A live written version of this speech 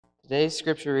Today's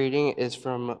scripture reading is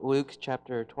from Luke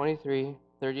chapter 23,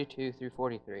 32 through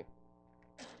 43.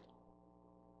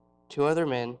 Two other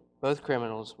men, both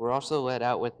criminals, were also led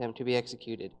out with him to be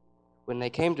executed. When they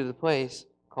came to the place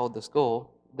called the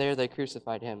Skull, there they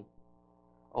crucified him,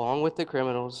 along with the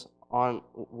criminals,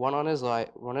 one on his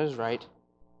right,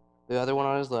 the other one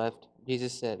on his left.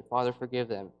 Jesus said, "Father, forgive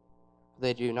them, for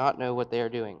they do not know what they are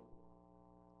doing."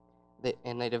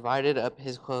 And they divided up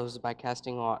his clothes by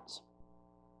casting lots.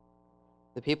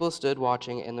 The people stood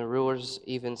watching, and the rulers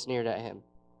even sneered at him.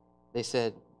 They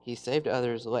said, "He saved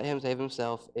others, let him save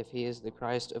himself if he is the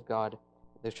Christ of God,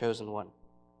 the chosen one."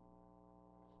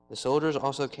 The soldiers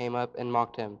also came up and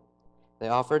mocked him. They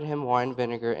offered him wine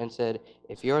vinegar and said,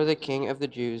 "If you are the king of the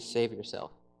Jews, save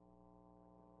yourself."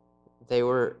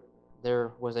 There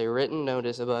was a written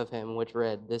notice above him which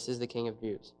read, "This is the King of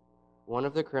Jews." One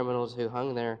of the criminals who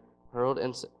hung there hurled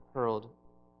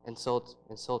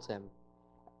insults him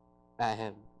at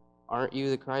him. Aren't you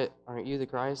the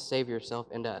Christ? Save yourself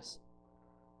and us."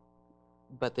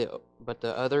 But the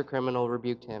other criminal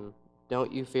rebuked him.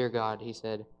 "Don't you fear God," he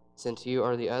said, since you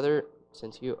are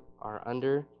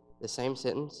under the same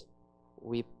sentence,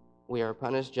 we are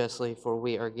punished justly, for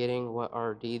we are getting what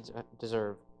our deeds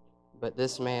deserve. But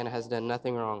this man has done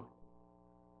nothing wrong."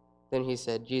 Then he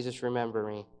said, "Jesus, remember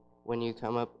me when you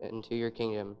come up into your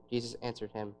kingdom." Jesus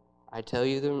answered him, "I tell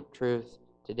you the truth,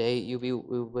 today you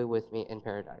will be with me in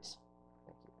paradise."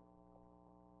 Thank you.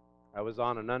 I was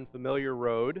on an unfamiliar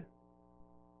road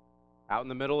out in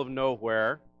the middle of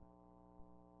nowhere,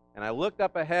 and I looked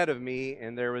up ahead of me,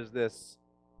 and there was this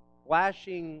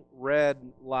flashing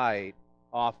red light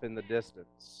off in the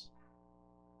distance.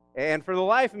 And for the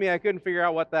life of me, I couldn't figure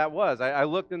out what that was. I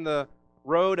looked in the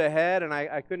road ahead, and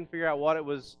I couldn't figure out what it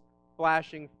was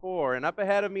flashing for. And up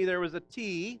ahead of me, there was a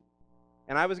T,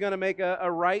 and I was going to make a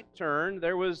right turn.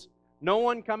 There was no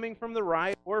one coming from the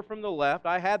right or from the left.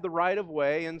 I had the right of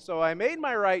way, and so I made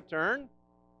my right turn,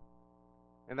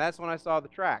 and that's when I saw the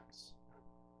tracks.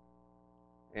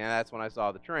 And that's when I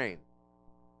saw the train.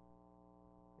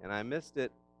 And I missed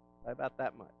it by about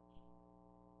that much.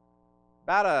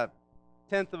 About a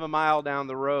tenth of a mile down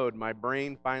the road, my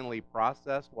brain finally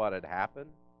processed what had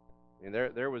happened. And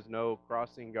there was no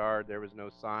crossing guard, there was no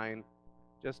sign,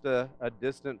 just a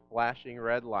distant flashing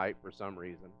red light for some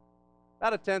reason.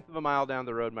 About a tenth of a mile down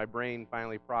the road, my brain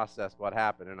finally processed what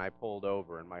happened, and I pulled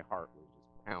over, and my heart was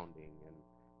just pounding,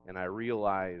 and I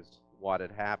realized what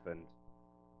had happened.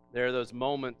 There are those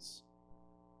moments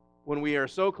when we are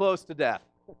so close to death,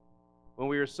 when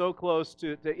we are so close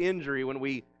to injury, when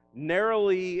we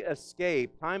narrowly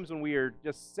escape, times when we are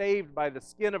just saved by the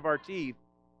skin of our teeth,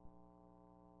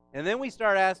 and then we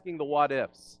start asking the what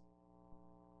ifs.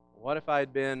 What if I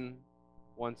had been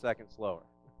 1 second slower?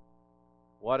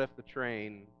 What if the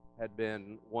train had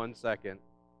been 1 second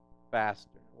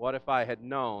faster? What if I had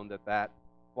known that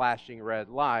flashing red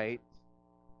light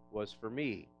was for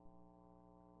me?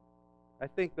 I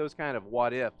think those kind of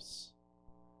what ifs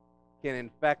can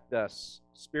infect us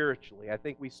spiritually. I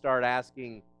think we start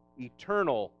asking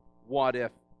eternal what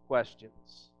if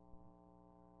questions.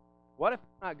 What if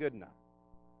I'm not good enough?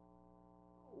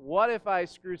 What if I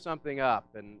screw something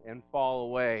up and fall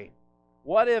away?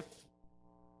 What if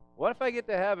I get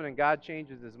to heaven and God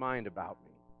changes his mind about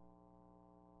me?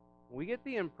 We get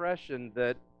the impression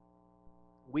that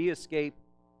we escape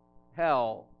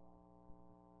hell,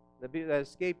 that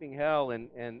escaping hell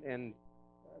and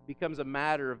becomes a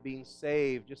matter of being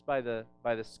saved just by the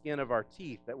skin of our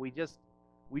teeth, that we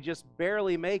just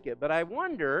barely make it. But I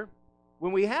wonder,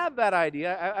 when we have that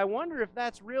idea, I wonder if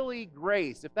that's really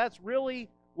grace, if that's really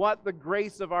what the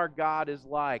grace of our God is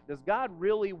like. Does God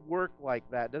really work like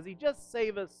that? Does he just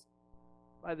save us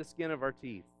by the skin of our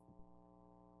teeth?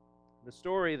 The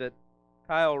story that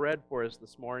Kyle read for us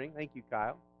this morning, thank you,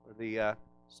 Kyle, for the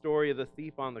story of the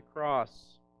thief on the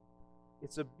cross.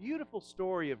 It's a beautiful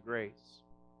story of grace.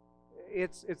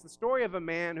 It's the story of a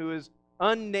man who is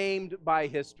unnamed by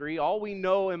history. All we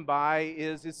know him by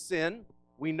is his sin.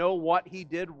 We know what he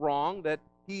did wrong, that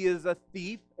he is a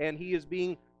thief and he is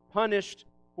being punished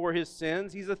for his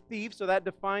sins. He's a thief, so that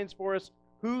defines for us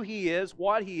who he is,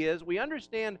 what he is. We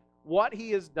understand what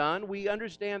he has done. We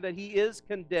understand that he is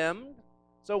condemned,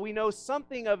 so we know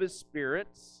something of his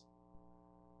spirits.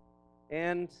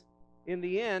 And in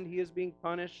the end, he is being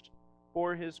punished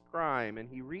for his crime, and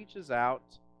he reaches out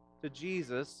to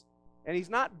Jesus, and he's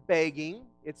not begging.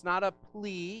 It's not a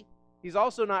plea. He's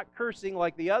also not cursing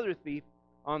like the other thief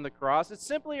on the cross. It's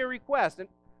simply a request, and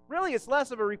really it's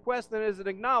less of a request than it is an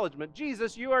acknowledgement.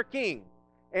 Jesus, you are king,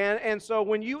 and so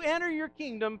when you enter your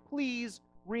kingdom, please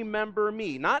remember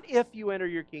me. Not if you enter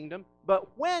your kingdom,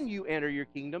 But when you enter your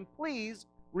kingdom, please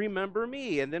remember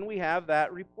me. And then we have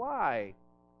that reply.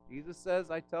 Jesus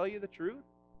says, I tell you the truth.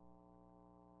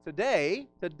 Today,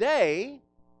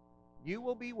 you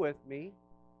will be with me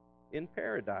in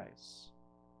paradise.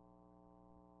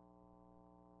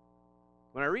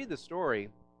 When I read the story,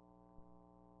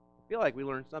 I feel like we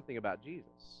learn something about Jesus.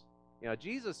 You know,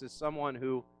 Jesus is someone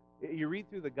who, you read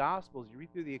through the Gospels, you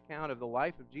read through the account of the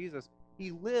life of Jesus,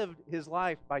 he lived his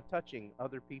life by touching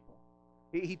other people.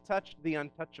 He touched the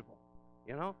untouchable,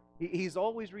 you know? He's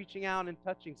always reaching out and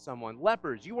touching someone.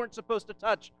 Lepers, you weren't supposed to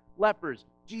touch lepers.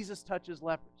 Jesus touches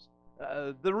lepers.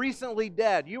 The recently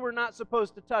dead, you were not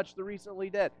supposed to touch the recently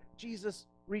dead. Jesus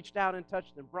reached out and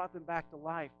touched them, brought them back to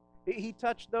life. He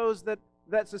touched those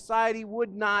that society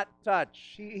would not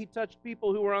touch. He touched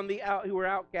people who were who were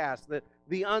outcasts,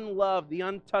 the unloved, the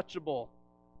untouchable.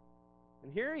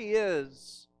 And here he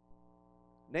is,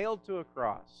 nailed to a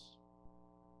cross.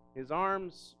 His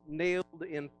arms nailed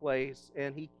in place,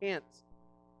 and he can't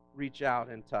reach out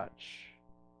and touch.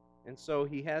 And so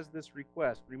he has this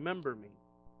request, remember me.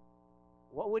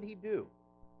 What would he do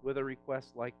with a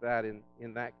request like that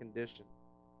in that condition?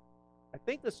 I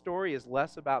think the story is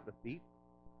less about the thief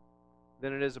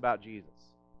than it is about Jesus.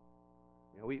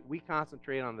 You know, we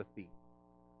concentrate on the thief.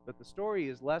 But the story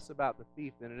is less about the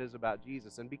thief than it is about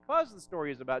Jesus. And because the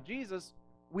story is about Jesus,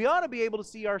 we ought to be able to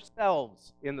see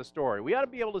ourselves in the story. We ought to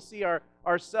be able to see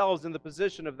ourselves in the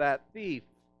position of that thief.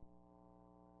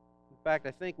 In fact,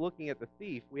 I think looking at the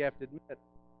thief, we have to admit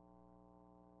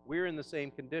we're in the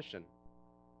same condition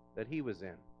that he was in.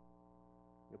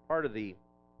 You know, part of the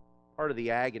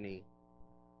agony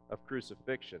of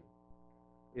crucifixion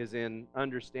is in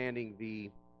understanding the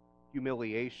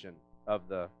humiliation of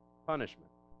the punishment.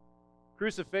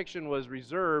 Crucifixion was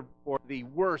reserved for the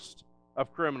worst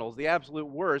of criminals, the absolute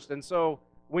worst. And so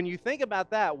when you think about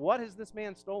that, what has this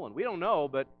man stolen? We don't know,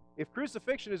 but if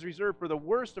crucifixion is reserved for the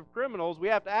worst of criminals, we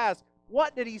have to ask,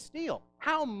 what did he steal?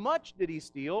 How much did he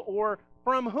steal? Or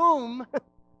from whom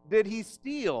did he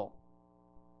steal?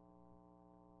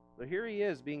 So here he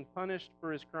is being punished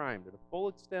for his crime to the full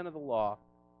extent of the law,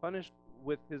 punished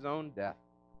with his own death.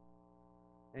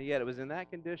 And yet it was in that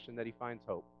condition that he finds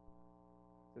hope.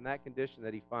 It's in that condition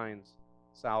that he finds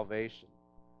salvation.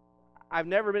 I've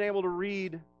never been able to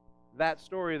read that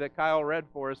story that Kyle read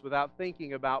for us without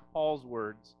thinking about Paul's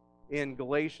words in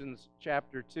Galatians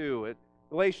chapter 2. At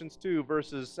Galatians 2,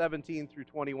 verses 17 through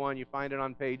 21, you find it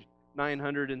on page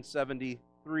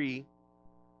 973.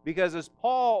 Because as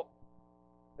Paul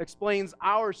explains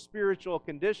our spiritual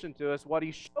condition to us, what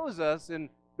he shows us in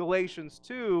Galatians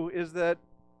 2 is that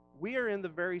we are in the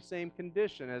very same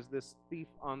condition as this thief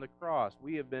on the cross.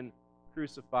 We have been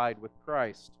crucified with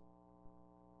Christ.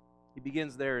 He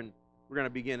begins there, and we're going to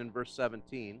begin in verse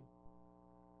 17.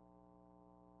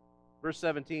 Verse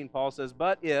 17, Paul says,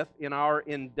 but if in our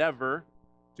endeavor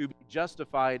to be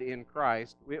justified in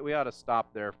Christ, we ought to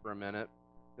stop there for a minute,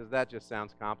 because that just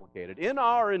sounds complicated. In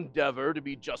our endeavor to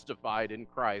be justified in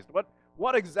Christ.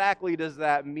 What exactly does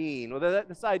that mean? Well,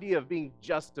 this idea of being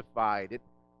justified,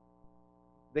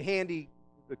 the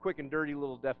quick and dirty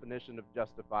little definition of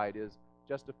justified is,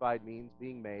 justified means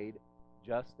being made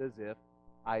just as if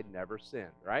I'd never sinned,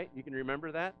 right? You can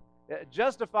remember that?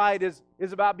 Justified is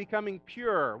about becoming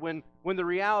pure when the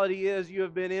reality is you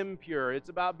have been impure. It's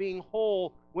about being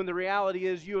whole when the reality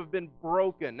is you have been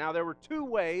broken. Now, there were two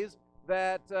ways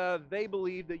that they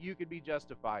believed that you could be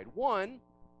justified. One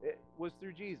was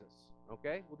through Jesus,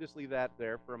 okay? We'll just leave that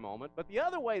there for a moment. But the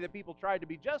other way that people tried to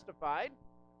be justified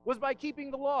was by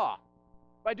keeping the law,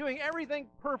 by doing everything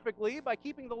perfectly, by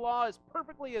keeping the law as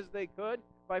perfectly as they could,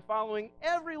 by following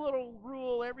every little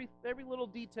rule, every little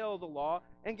detail of the law.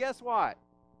 And guess what?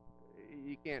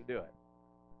 You can't do it.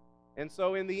 And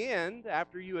so in the end,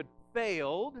 after you had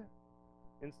failed,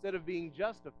 instead of being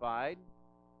justified,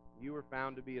 you were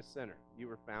found to be a sinner. You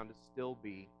were found to still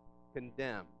be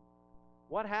condemned.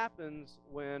 What happens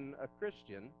when a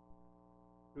Christian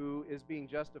who is being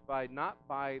justified not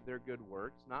by their good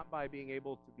works, not by being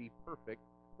able to be perfect,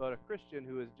 but a Christian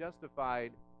who is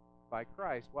justified by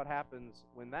Christ, what happens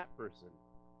when that person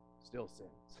still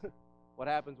sins? What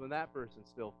happens when that person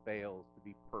still fails to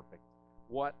be perfect?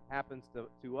 What happens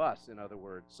to us, in other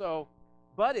words? So,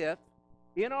 but if,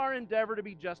 in our endeavor to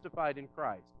be justified in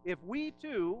Christ, if we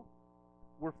too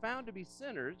were found to be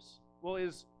sinners, well,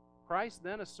 is Christ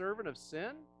then a servant of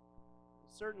sin?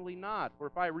 Certainly not. For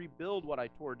if I rebuild what I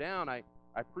tore down, I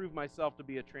prove myself to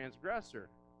be a transgressor.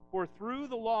 For through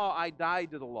the law I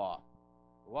died to the law.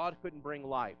 The law couldn't bring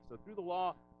life. So through the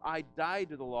law I died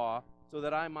to the law so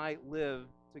that I might live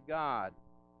to God.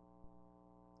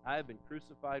 I have been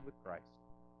crucified with Christ.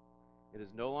 It is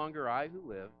no longer I who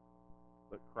live,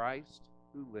 but Christ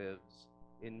who lives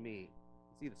in me.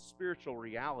 You see, the spiritual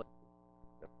reality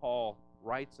that Paul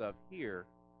writes of here,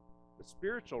 the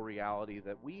spiritual reality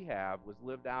that we have, was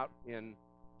lived out in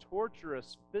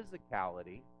torturous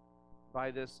physicality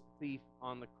by this thief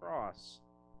on the cross.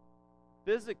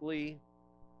 Physically,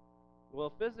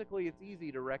 it's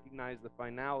easy to recognize the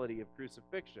finality of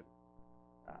crucifixion.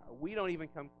 We don't even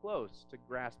come close to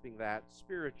grasping that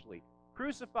spiritually.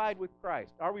 Crucified with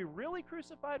Christ. Are we really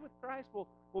crucified with Christ? Well,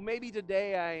 maybe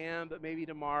today I am, but maybe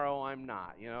tomorrow I'm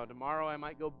not. Tomorrow I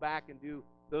might go back and do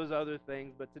those other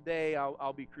things, but today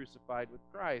I'll be crucified with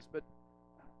Christ. But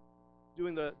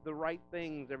doing the right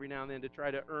things every now and then to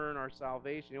try to earn our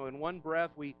salvation. In one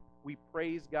breath we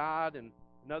praise God, and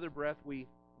another breath we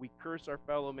curse our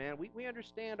fellow man. We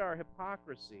understand our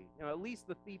hypocrisy. At least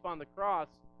the thief on the cross,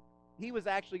 he was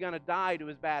actually going to die to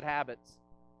his bad habits.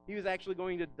 He was actually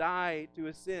going to die to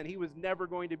his sin. He was never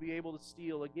going to be able to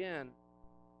steal again. And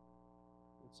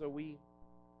so we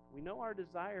know our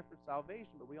desire for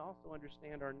salvation, but we also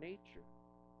understand our nature.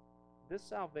 This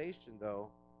salvation, though,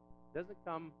 doesn't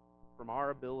come from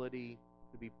our ability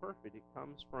to be perfect. It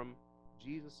comes from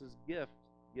Jesus' gift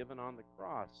given on the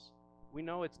cross. We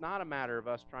know it's not a matter of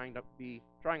us trying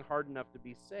hard enough to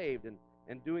be saved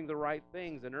and doing the right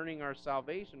things and earning our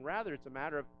salvation. Rather, it's a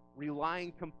matter of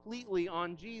relying completely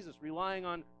on Jesus, relying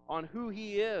on who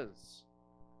he is.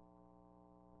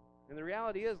 And the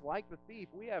reality is, like the thief,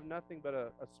 we have nothing but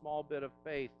a small bit of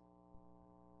faith.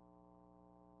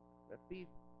 That thief,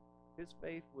 his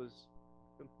faith was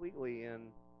completely in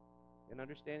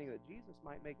understanding that Jesus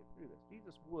might make it through this.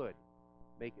 Jesus would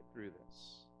make it through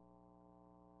this.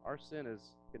 Our sin has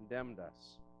condemned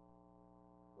us,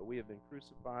 but we have been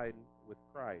crucified with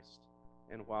Christ.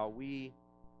 And while we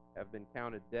have been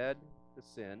counted dead to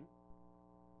sin,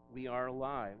 we are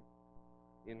alive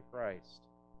in Christ.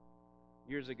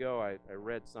 Years ago, I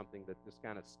read something that just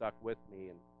kind of stuck with me,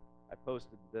 and I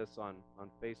posted this on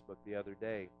Facebook the other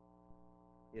day.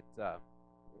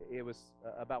 It was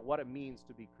about what it means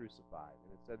to be crucified.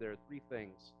 And it said there are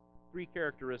three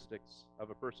characteristics of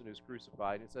a person who's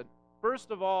crucified. And it said, first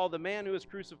of all, the man who is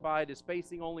crucified is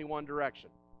facing only one direction.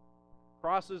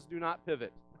 Crosses do not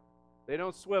pivot. They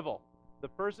don't swivel. The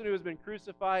person who has been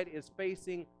crucified is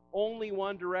facing only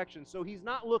one direction. So he's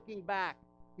not looking back.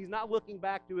 He's not looking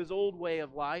back to his old way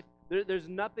of life. There's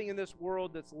nothing in this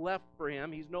world that's left for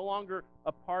him. He's no longer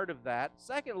a part of that.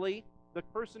 Secondly, the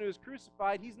person who is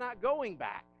crucified, he's not going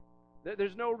back.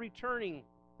 There's no returning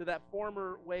to that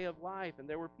former way of life. And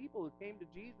there were people who came to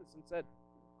Jesus and said,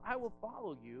 I will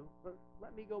follow you, but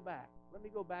let me go back. Let me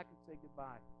go back and say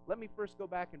goodbye. Let me first go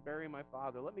back and bury my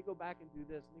father. Let me go back and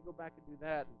do this. Let me go back and do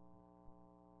that.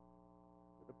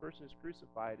 But the person who's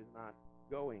crucified is not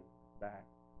going back.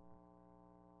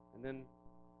 And then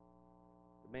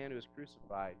the man who is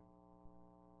crucified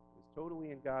is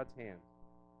totally in God's hands.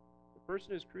 The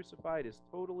person who is crucified is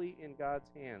totally in God's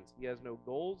hands. He has no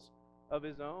goals of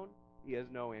his own. He has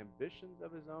no ambitions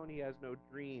of his own. He has no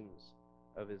dreams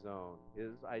of his own.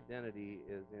 His identity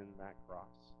is in that cross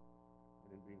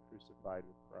and in being crucified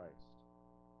with Christ.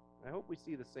 And I hope we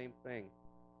see the same thing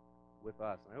with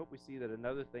us. And I hope we see that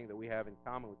another thing that we have in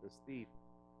common with this thief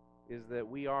is that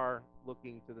we are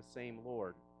looking to the same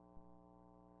Lord.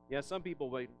 Yeah, some people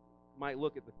might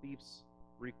look at the thief's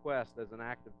request as an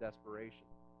act of desperation.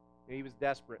 He was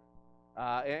desperate.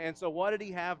 And so what did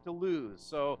he have to lose?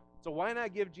 So why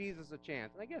not give Jesus a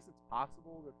chance? And I guess it's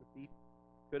possible that the thief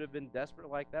could have been desperate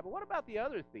like that. But what about the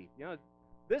other thief?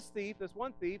 This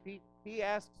one thief, he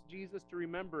asks Jesus to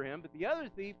remember him. But the other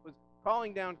thief was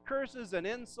calling down curses and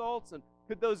insults. And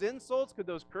could those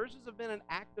curses have been an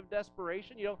act of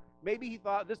desperation? Maybe he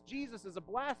thought, this Jesus is a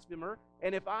blasphemer,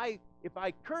 and if I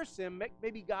curse him,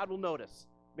 maybe God will notice.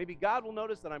 Maybe God will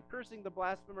notice that I'm cursing the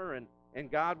blasphemer,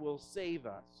 and God will save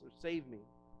us or save me.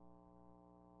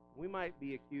 We might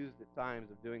be accused at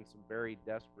times of doing some very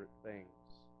desperate things.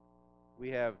 We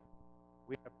have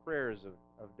prayers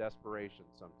of desperation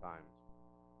sometimes.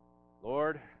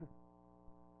 Lord, I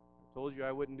told you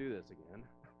I wouldn't do this again.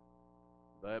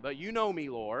 But you know me,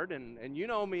 Lord, and you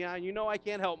know me, you know I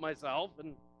can't help myself,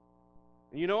 and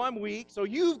you know I'm weak, so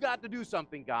you've got to do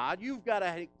something, God. You've got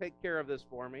to take care of this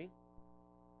for me.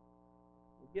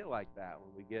 We get like that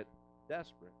when we get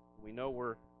desperate. We know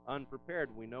we're unprepared.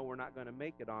 We know we're not going to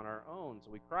make it on our own.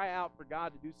 So we cry out for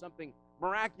God to do something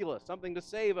miraculous, something to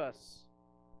save us.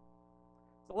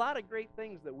 It's a lot of great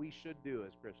things that we should do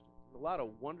as Christians. There's a lot of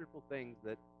wonderful things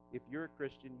that if you're a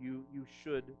Christian, you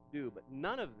should do. But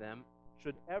none of them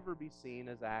should ever be seen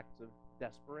as acts of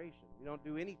desperation. We don't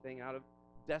do anything out of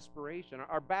desperation.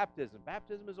 Our baptism.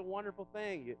 Baptism is a wonderful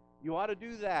thing. You ought to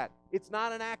do that. It's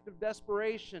not an act of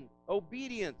desperation.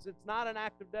 Obedience, it's not an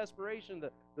act of desperation.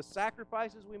 The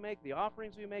sacrifices we make, the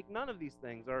offerings we make, none of these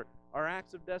things are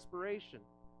acts of desperation.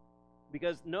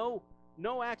 Because no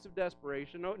acts of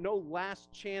desperation, no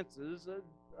last chances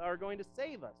are going to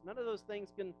save us. None of those things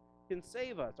can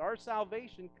save us. Our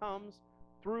salvation comes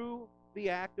through the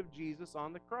act of Jesus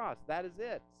on the cross. That is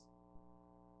it.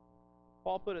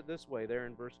 Paul put it this way there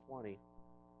in verse 20. He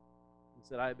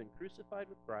said, I have been crucified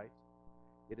with Christ.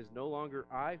 It is no longer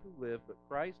I who live, but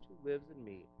Christ who lives in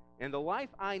me. And the life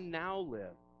I now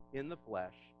live in the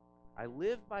flesh, I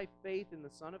live by faith in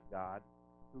the Son of God,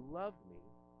 who loved me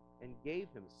and gave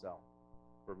himself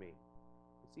for me.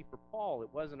 You see, for Paul, it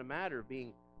wasn't a matter of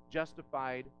being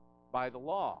justified by the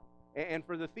law. And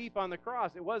for the thief on the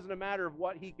cross, it wasn't a matter of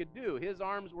what he could do. His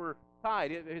arms were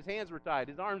tied, his hands were tied,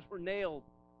 his arms were nailed.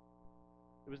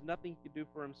 There was nothing he could do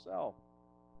for himself.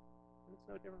 And it's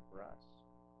no different for us.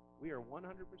 We are 100%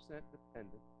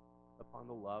 dependent upon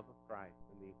the love of Christ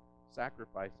and the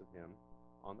sacrifice of him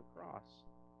on the cross.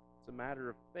 It's a matter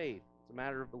of faith. It's a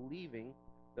matter of believing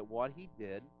that what he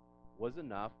did was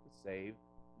enough to save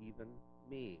even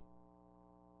me.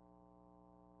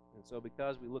 And so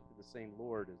because we look to the same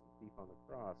Lord as the thief on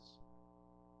the cross,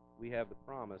 we have the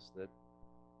promise that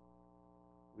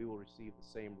we will receive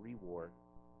the same reward.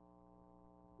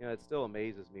 You know, it still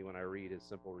amazes me when I read his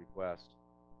simple request.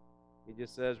 He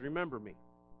just says, remember me.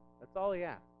 That's all he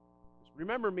asks. Just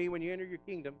remember me when you enter your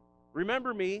kingdom.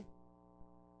 Remember me.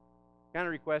 Kind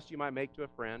of request you might make to a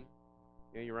friend.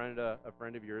 You know, you run into a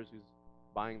friend of yours who's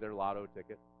buying their lotto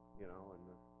ticket, you know, and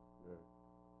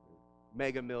the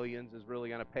Mega Millions is really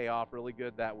going to pay off really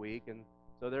good that week. And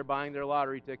so they're buying their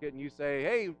lottery ticket, and you say,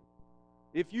 hey,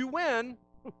 if you win,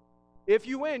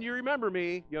 you remember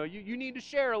me. You know, you need to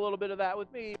share a little bit of that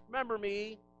with me. Remember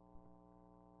me.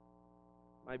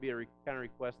 Might be a kind of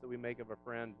request that we make of a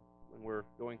friend when we're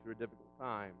going through a difficult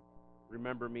time.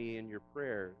 Remember me in your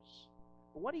prayers.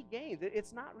 But what he gains,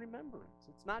 it's not remembrance.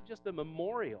 It's not just a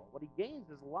memorial. What he gains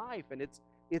is life, and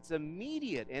it's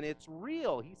immediate, and it's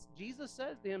real. Jesus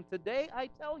says to him, today I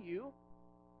tell you,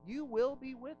 you will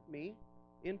be with me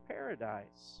in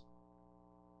paradise.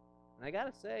 And I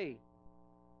got to say,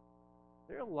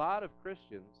 there are a lot of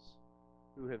Christians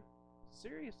who have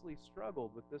seriously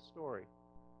struggled with this story.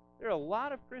 There are a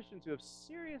lot of Christians who have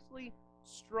seriously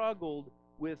struggled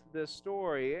with this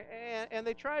story, and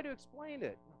they try to explain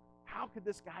it. How could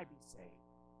this guy be saved?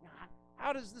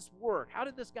 How does this work? How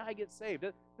did this guy get saved?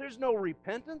 There's no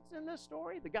repentance in this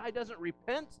story. The guy doesn't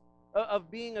repent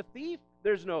of being a thief.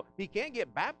 He can't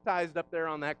get baptized up there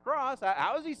on that cross.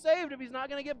 How is he saved if he's not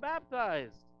going to get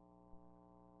baptized?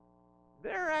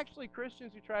 There are actually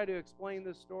Christians who try to explain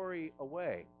this story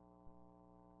away.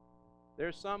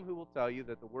 There's some who will tell you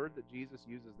that the word that Jesus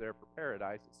uses there for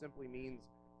paradise, it simply means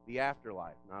the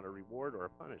afterlife, not a reward or a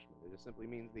punishment. It just simply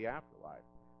means the afterlife.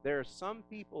 There are some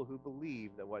people who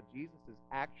believe that what Jesus is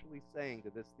actually saying to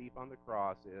this thief on the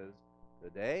cross is,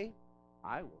 today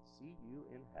I will see you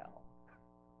in hell.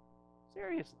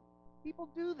 Seriously, people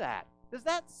do that. Does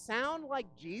that sound like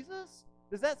Jesus?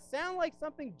 Does that sound like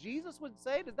something Jesus would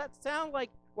say? Does that sound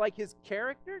like his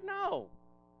character? No.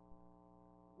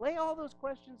 Lay all those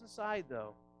questions aside,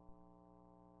 though.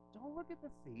 Don't look at the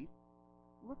thief.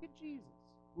 Look at Jesus.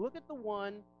 Look at the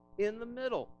one in the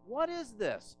middle. What is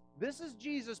this? This is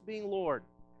Jesus being Lord.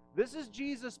 This is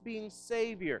Jesus being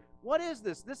Savior. What is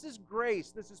this? This is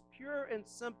grace. This is pure and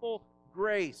simple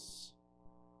grace.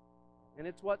 And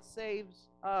it's what saves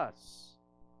us.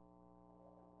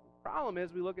 The problem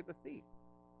is we look at the thief.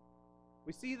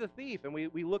 We see the thief and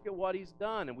we look at what he's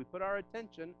done and we put our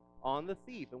attention on the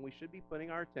thief, and we should be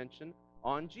putting our attention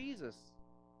on Jesus.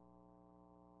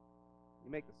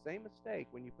 You make the same mistake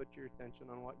when you put your attention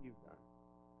on what you've done.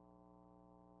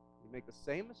 You make the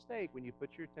same mistake when you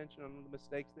put your attention on the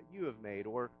mistakes that you have made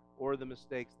or the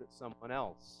mistakes that someone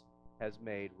else has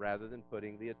made rather than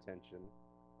putting the attention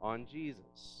on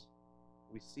Jesus.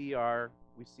 We see our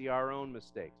own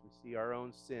mistakes. We see our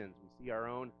own sins. We see our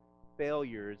own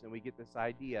failures, and we get this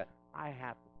idea, I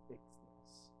have to fix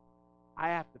this. I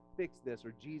have to fix this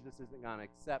or Jesus isn't going to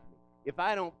accept me. If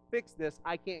I don't fix this,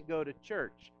 I can't go to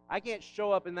church. I can't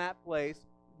show up in that place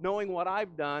knowing what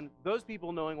I've done, those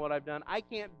people knowing what I've done. I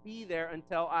can't be there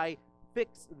until I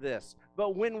fix this.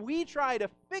 But when we try to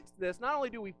fix this, not only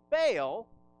do we fail,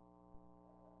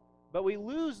 but we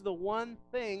lose the one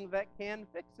thing that can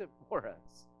fix it for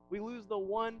us. We lose the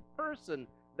one person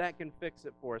that can fix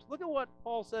it for us. Look at what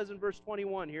Paul says in verse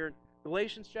 21 here in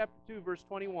Galatians chapter 2, verse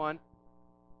 21.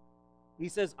 He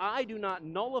says, I do not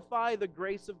nullify the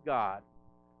grace of God,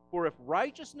 For if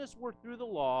righteousness were through the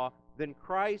law, then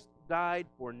Christ died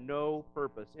for no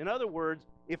purpose. In other words,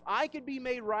 if I could be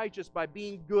made righteous by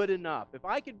being good enough, if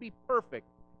I could be perfect,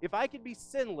 if I could be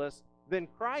sinless, then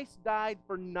Christ died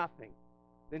for nothing.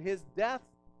 Then his death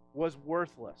was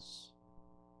worthless.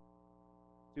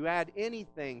 To add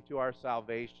anything to our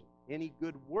salvation, any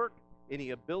good work,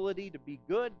 any ability to be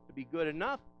good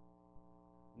enough,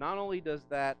 not only does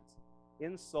that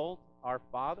insult our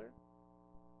Father,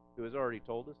 who has already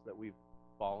told us that we've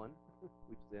fallen,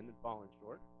 we've sinned and fallen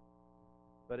short,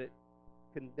 but it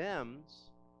condemns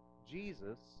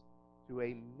Jesus to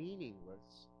a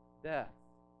meaningless death.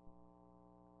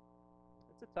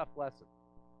 It's a tough lesson.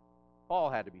 Paul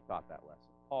had to be taught that lesson.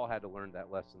 Paul had to learn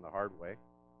that lesson the hard way.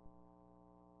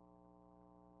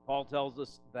 Paul tells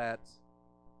us that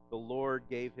the Lord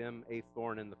gave him a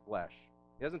thorn in the flesh.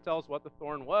 He doesn't tell us what the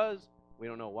thorn was. We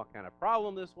don't know what kind of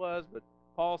problem this was, but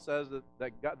Paul says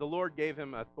that God, the Lord gave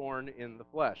him a thorn in the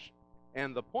flesh.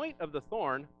 And the point of the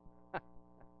thorn, there's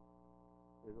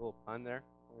a little pun there.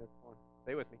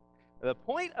 Stay with me. The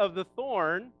point of the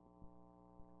thorn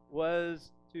was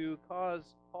to cause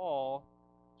Paul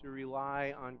to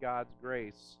rely on God's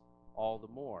grace all the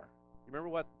more. You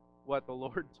remember what the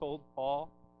Lord told Paul?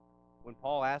 When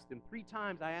Paul asked him 3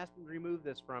 times, I asked him to remove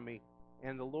this from me.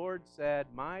 And the Lord said,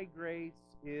 my grace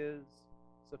is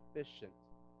sufficient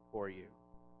for you.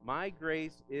 My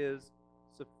grace is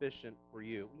sufficient for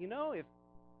you. You know,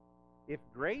 if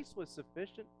grace was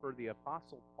sufficient for the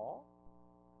Apostle Paul,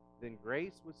 then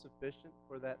grace was sufficient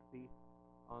for that thief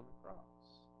on the cross.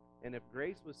 And if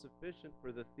grace was sufficient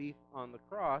for the thief on the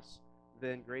cross,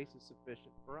 then grace is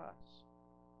sufficient for us.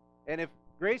 And if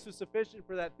grace was sufficient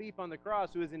for that thief on the cross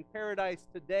who is in paradise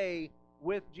today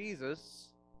with Jesus,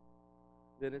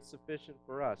 then it's sufficient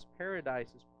for us. Paradise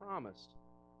is promised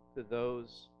to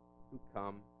those who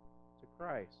come to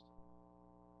Christ.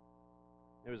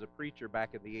 There was a preacher back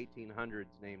in the 1800s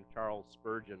named Charles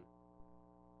Spurgeon,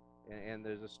 and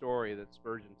there's a story that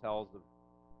Spurgeon tells of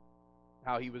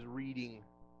how he was reading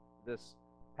this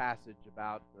passage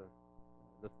about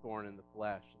the thorn in the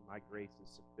flesh, and my grace is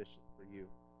sufficient for you.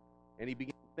 And he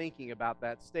began thinking about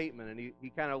that statement, and he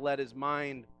kind of let his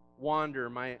mind wander.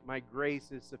 My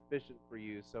grace is sufficient for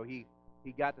you. So he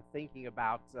got to thinking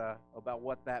about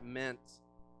what that meant,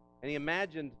 and he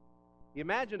imagined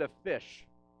a fish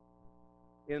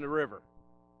in the river,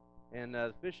 and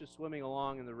the fish is swimming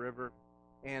along in the river,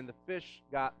 and the fish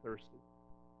got thirsty,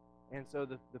 and so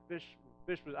the fish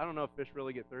was, I don't know if fish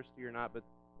really get thirsty or not, but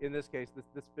in this case,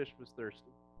 this fish was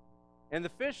thirsty. And the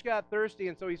fish got thirsty,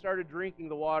 and so he started drinking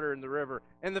the water in the river.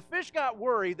 And the fish got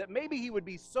worried that maybe he would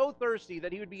be so thirsty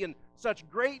that he would be in such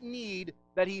great need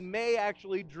that he may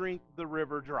actually drink the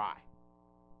river dry.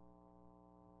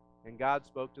 And God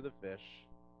spoke to the fish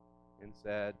and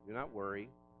said, do not worry,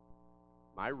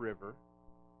 my river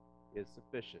is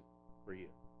sufficient for you.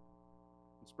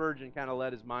 And Spurgeon kind of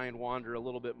let his mind wander a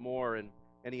little bit more, and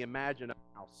he imagined a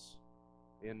mouse.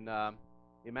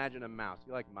 Imagine a mouse.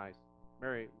 You like mice.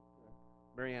 Mary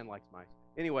Ann likes mice.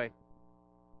 Anyway,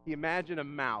 he imagined a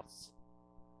mouse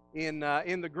in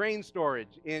the grain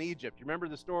storage in Egypt. You remember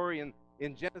the story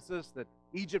in Genesis that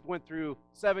Egypt went through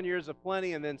 7 years of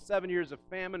plenty and then 7 years of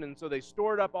famine, and so they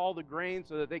stored up all the grain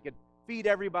so that they could feed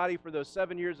everybody for those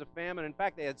 7 years of famine. In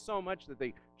fact, they had so much that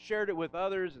they shared it with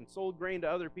others and sold grain to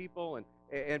other people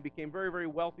and became very, very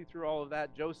wealthy through all of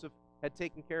that. Joseph had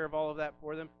taken care of all of that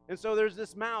for them. And so there's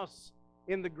this mouse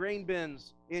in the grain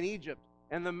bins in Egypt,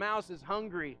 and the mouse is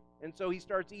hungry, and so he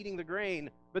starts eating the grain.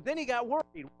 But then he got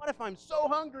worried. What if I'm so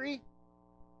hungry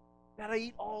that I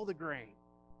eat all the grain?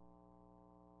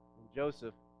 And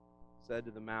Joseph said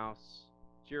to the mouse,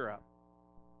 cheer up.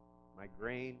 My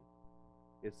grain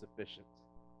is sufficient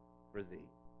for thee.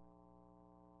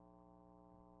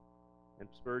 And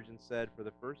Spurgeon said for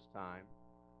the first time,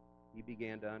 he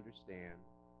began to understand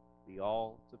the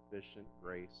all-sufficient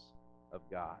grace of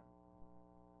God.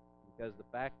 Because the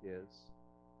fact is,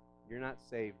 you're not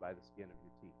saved by the skin of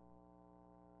your teeth.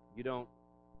 You don't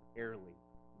barely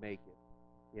make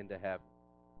it into heaven.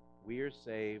 We are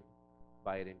saved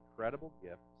by an incredible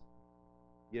gift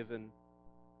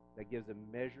that gives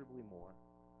immeasurably more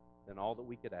than all that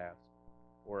we could ask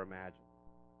or imagine.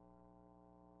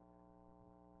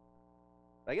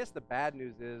 I guess the bad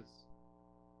news is,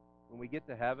 when we get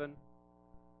to heaven,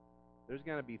 there's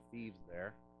going to be thieves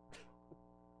there.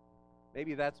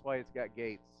 Maybe that's why it's got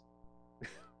gates.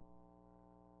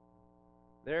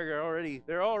 There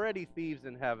are already thieves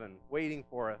in heaven waiting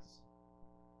for us.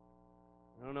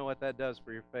 I don't know what that does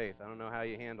for your faith. I don't know how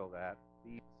you handle that.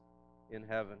 Thieves in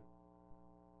heaven.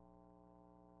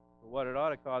 But what it ought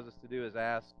to cause us to do is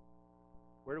ask,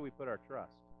 where do we put our trust?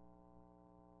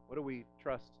 What do we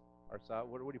trust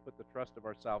where do we put the trust of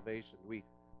our salvation? Do we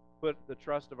put the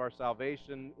trust of our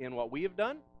salvation in what we have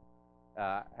done?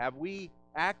 Have we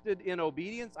acted in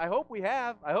obedience? I hope we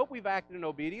have. I hope we've acted in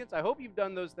obedience. I hope you've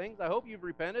done those things. I hope you've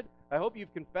repented. I hope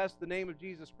you've confessed the name of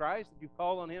Jesus Christ, that you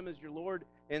call on him as your Lord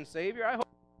and Savior. I hope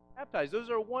you're baptized. Those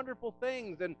are wonderful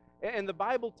things. And the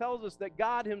Bible tells us that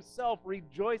God himself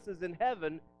rejoices in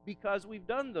heaven because we've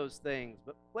done those things.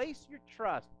 But place your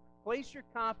trust, place your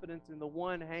confidence in the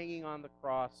one hanging on the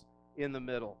cross in the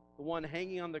middle, the one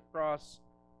hanging on the cross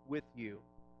with you,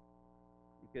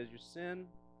 because your sin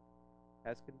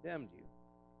has condemned you,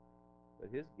 but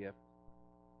his gift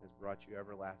has brought you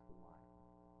everlasting life.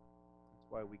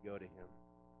 That's why we go to him.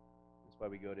 That's why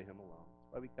we go to him alone.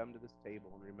 That's why we come to this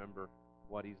table and remember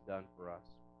what he's done for us.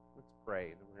 Let's pray,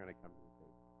 and then we're going to come to